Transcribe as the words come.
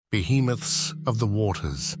Behemoths of the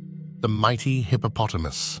waters, the mighty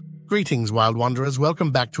hippopotamus. Greetings, Wild Wanderers.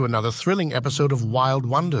 Welcome back to another thrilling episode of Wild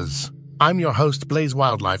Wonders. I'm your host, Blaze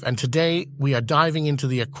Wildlife, and today we are diving into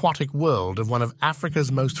the aquatic world of one of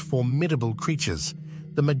Africa's most formidable creatures,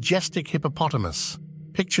 the majestic hippopotamus.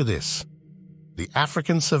 Picture this: the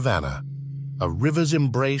African savanna, a river's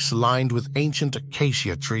embrace lined with ancient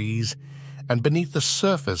acacia trees, and beneath the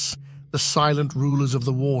surface, the silent rulers of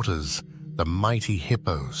the waters, the mighty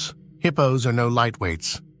hippos. Hippos are no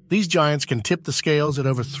lightweights. These giants can tip the scales at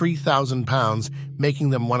over 3,000 pounds, making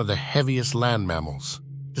them one of the heaviest land mammals.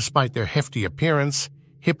 Despite their hefty appearance,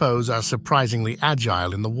 hippos are surprisingly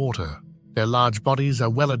agile in the water. Their large bodies are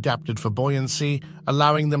well adapted for buoyancy,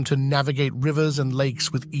 allowing them to navigate rivers and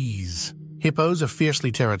lakes with ease. Hippos are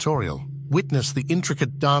fiercely territorial. Witness the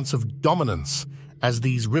intricate dance of dominance as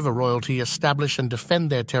these river royalty establish and defend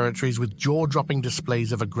their territories with jaw-dropping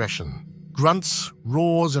displays of aggression. Grunts,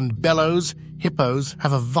 roars, and bellows, hippos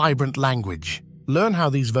have a vibrant language. Learn how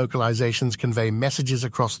these vocalizations convey messages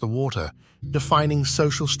across the water, defining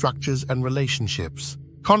social structures and relationships.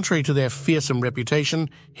 Contrary to their fearsome reputation,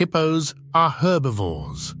 hippos are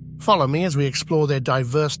herbivores. Follow me as we explore their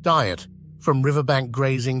diverse diet, from riverbank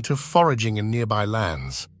grazing to foraging in nearby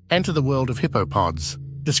lands. Enter the world of hippopods.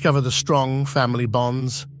 Discover the strong family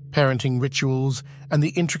bonds, parenting rituals, and the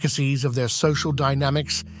intricacies of their social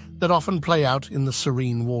dynamics that often play out in the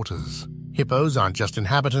serene waters. Hippos aren't just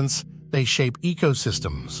inhabitants, they shape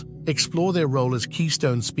ecosystems. Explore their role as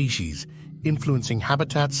keystone species, influencing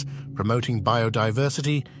habitats, promoting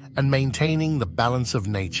biodiversity, and maintaining the balance of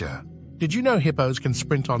nature. Did you know hippos can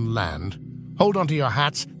sprint on land? Hold onto your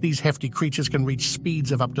hats, these hefty creatures can reach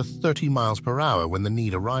speeds of up to 30 miles per hour when the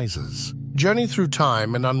need arises. Journey through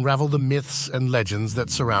time and unravel the myths and legends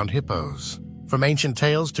that surround hippos. From ancient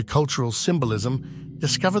tales to cultural symbolism,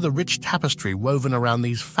 discover the rich tapestry woven around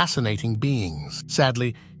these fascinating beings.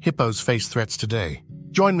 Sadly, hippos face threats today.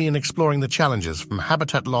 Join me in exploring the challenges from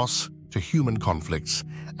habitat loss to human conflicts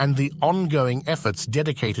and the ongoing efforts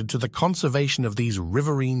dedicated to the conservation of these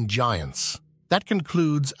riverine giants. That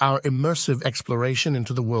concludes our immersive exploration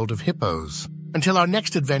into the world of hippos. Until our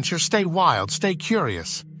next adventure, stay wild, stay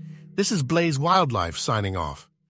curious. This is Blaze Wildlife signing off.